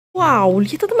Wow,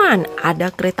 lihat teman,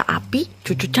 ada kereta api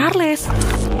cucu Charles.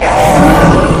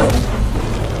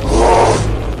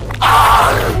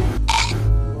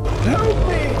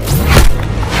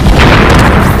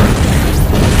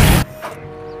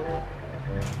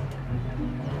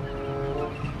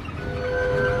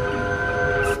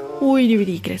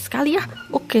 Wih, keren sekali ya.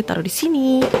 Oke, taruh di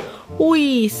sini.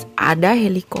 Wih, ada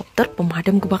helikopter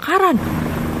pemadam kebakaran.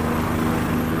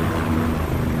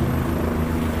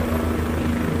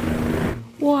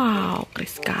 Wow, keren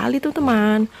sekali tuh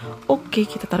teman. Oke,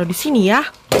 kita taruh di sini ya.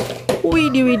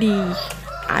 Widih.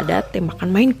 Ada tembakan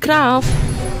Minecraft.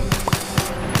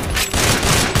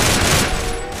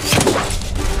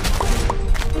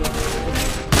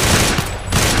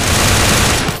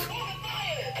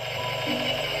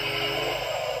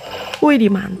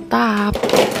 Widih, mantap.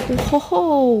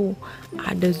 Wow,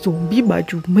 ada zombie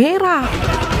baju merah.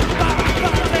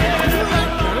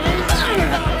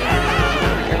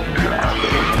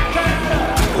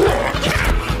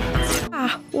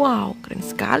 Wow, keren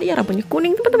sekali ya, rambutnya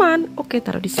kuning teman-teman. Oke,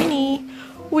 taruh di sini.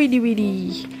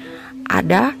 Widih.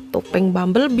 Ada topeng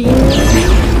Bumblebee.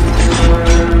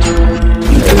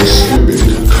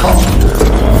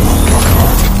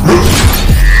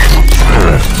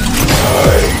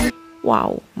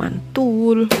 Wow,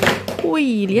 mantul.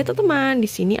 Wih, lihat teman-teman, di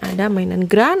sini ada mainan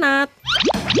granat.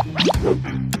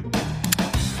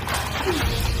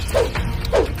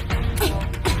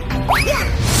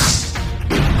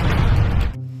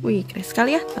 Wih, keren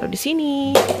sekali ya, taruh di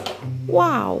sini.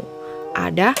 Wow,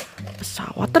 ada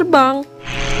pesawat terbang.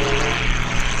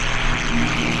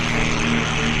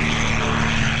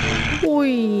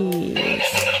 Wih.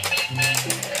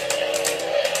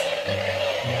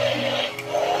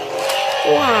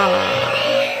 Wow.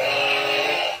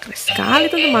 Keren sekali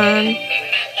teman-teman.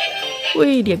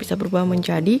 Wih, dia bisa berubah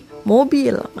menjadi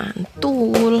mobil.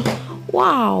 Mantul.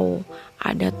 Wow,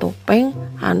 ada topeng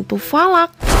hantu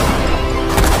falak.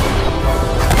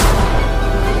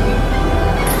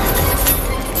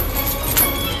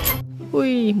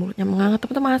 Wih, mulutnya menganga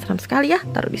teman-teman, seram sekali ya.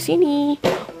 Taruh di sini.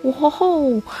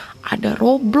 Wow, ada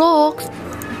Roblox.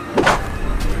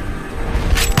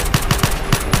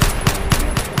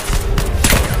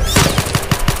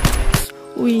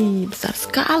 Wih, besar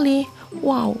sekali.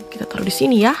 Wow, kita taruh di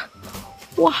sini ya.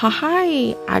 Wah,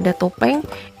 hai, ada topeng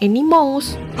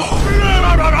Animals.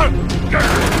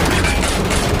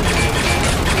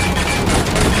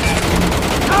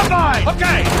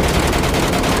 Okay.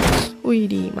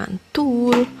 Wih,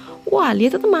 mantul. Wah,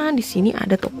 lihat teman, di sini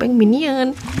ada topeng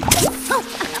Minion.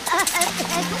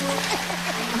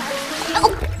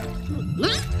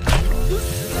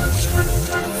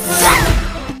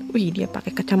 Wih, dia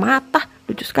pakai kacamata,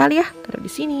 lucu sekali ya. Taruh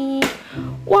di sini.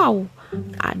 Wow,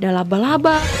 ada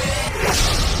laba-laba.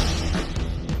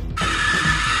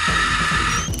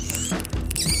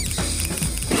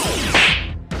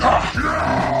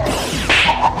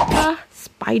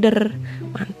 Spider,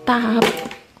 mantap.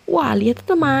 Wah, lihat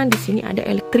teman, di sini ada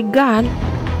electric gun.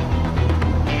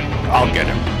 I'll get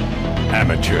him.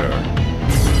 Amateur.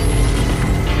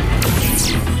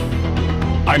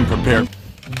 I'm prepared.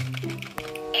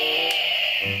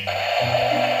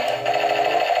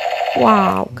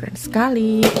 Wow, keren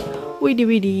sekali.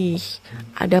 Widih.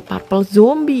 Ada purple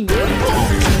zombie.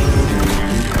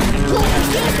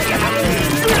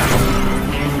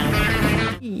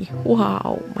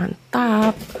 Wow,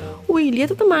 mantap. Wih,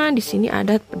 lihat teman, di sini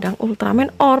ada pedang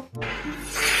Ultraman Orb.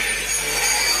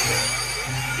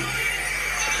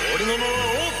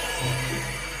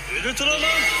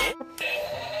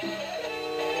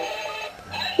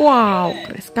 Wow,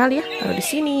 keren sekali ya. Taruh di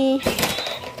sini.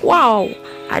 Wow,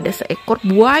 ada seekor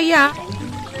buaya.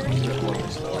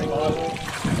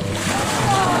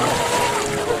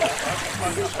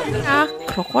 Ah,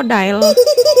 krokodil.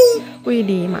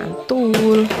 Widih,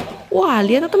 mantul. Wah,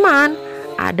 lihat teman,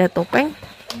 ada topeng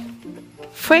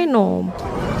Venom.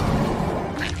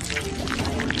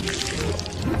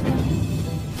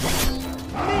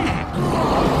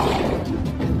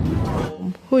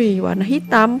 Wih, warna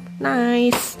hitam,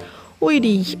 nice.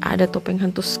 Widih, ada topeng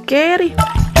hantu scary.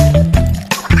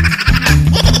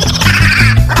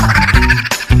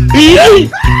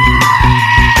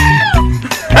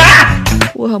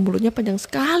 Wah, mulutnya panjang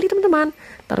sekali teman-teman.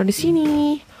 Taruh di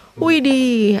sini.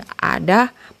 Widih,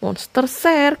 ada monster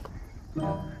shark.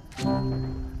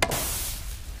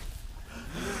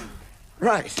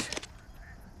 Right.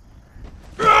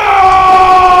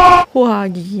 Wah,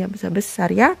 giginya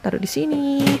besar-besar ya. Taruh di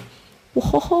sini.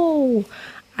 Wow,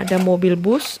 ada mobil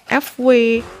bus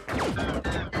FW.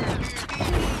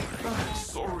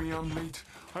 Sorry, I'm late.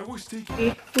 I was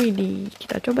taking. Widih,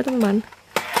 kita coba teman-teman.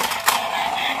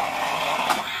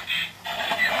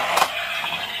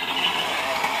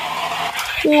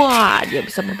 Wah, dia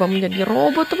bisa berubah menjadi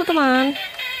robot, teman-teman.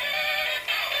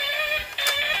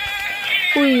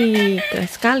 Wih, keren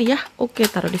sekali ya. Oke,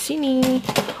 taruh di sini.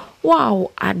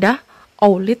 Wow, ada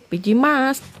OLED biji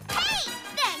emas.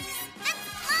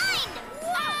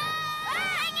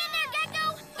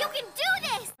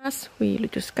 Wih,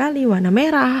 lucu sekali, warna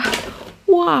merah.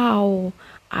 Wow,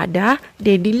 ada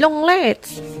Daddy Long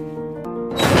Legs.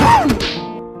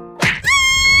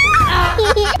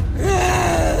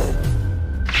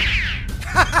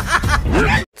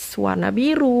 Warna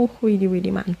biru. Widih,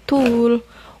 mantul.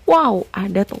 Wow,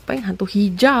 ada topeng hantu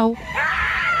hijau.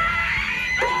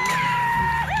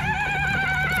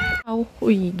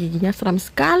 Wih, giginya seram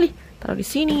sekali. Taruh di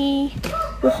sini.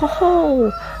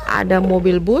 Wow, ada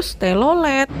mobil bus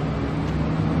telolet.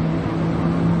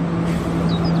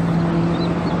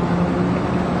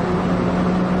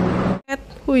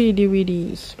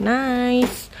 Widih,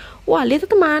 nice. Wah, lihat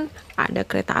teman, ada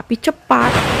kereta api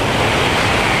cepat.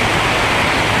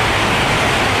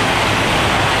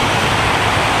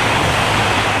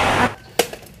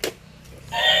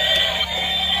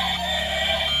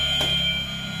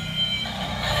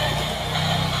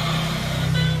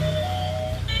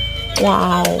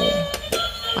 Wow,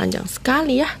 panjang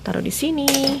sekali ya. Taruh di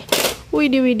sini.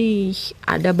 Widih,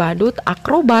 ada badut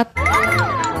akrobat.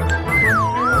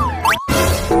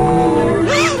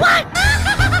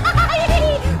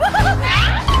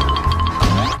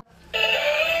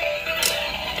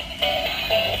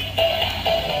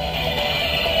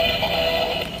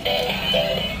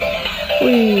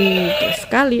 Wih, keren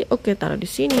sekali. Oke, taruh di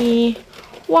sini.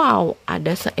 Wow,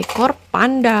 ada seekor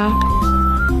panda.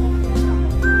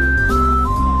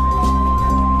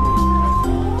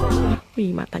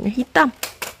 Wih, matanya hitam.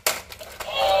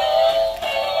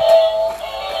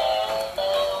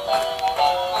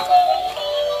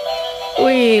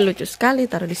 Wih, lucu sekali.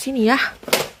 Taruh di sini ya.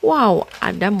 Wow,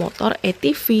 ada motor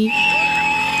ATV.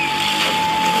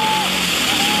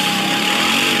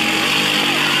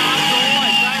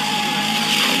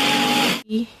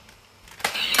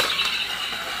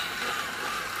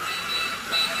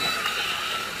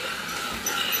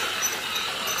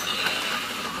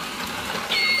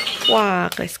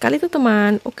 Wah, keren sekali tuh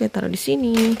teman. Oke, taruh di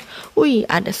sini. Wih,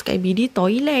 ada Skibidi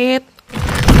toilet.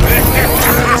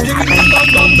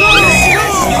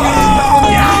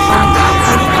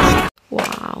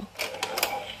 Wow.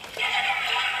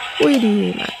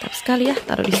 Wih, mantap sekali ya.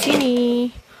 Taruh di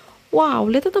sini. Wow,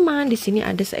 lihat tuh teman. Di sini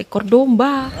ada seekor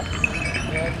domba.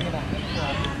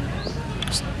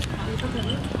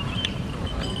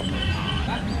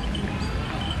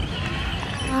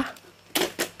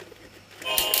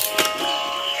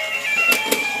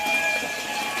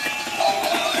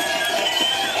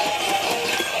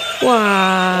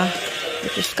 Wah,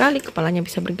 lucu sekali, kepalanya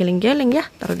bisa bergeleng-geleng ya.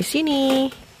 Taruh di sini.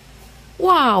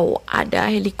 Wow, ada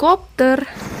helikopter.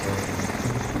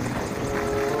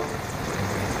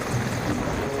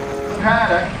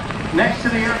 Paddock next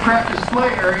to the aircraft display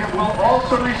area will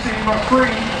also receive a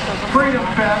free Freedom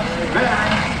Fest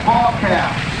Veterans Ball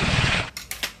Cap.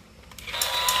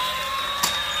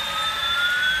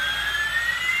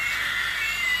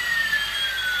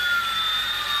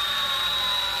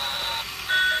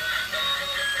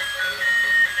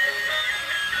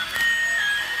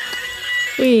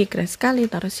 Wih, keren sekali.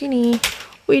 Taruh sini.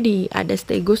 Widih, ada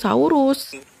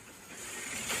Stegosaurus.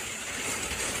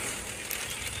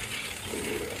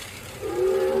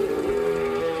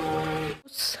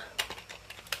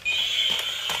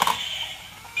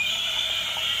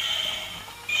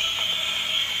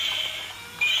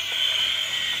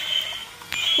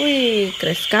 Wih,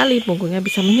 keren sekali. Punggungnya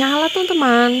bisa menyala,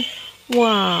 teman-teman.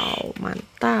 Wow,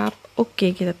 mantap.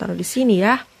 Oke, kita taruh di sini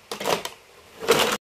ya.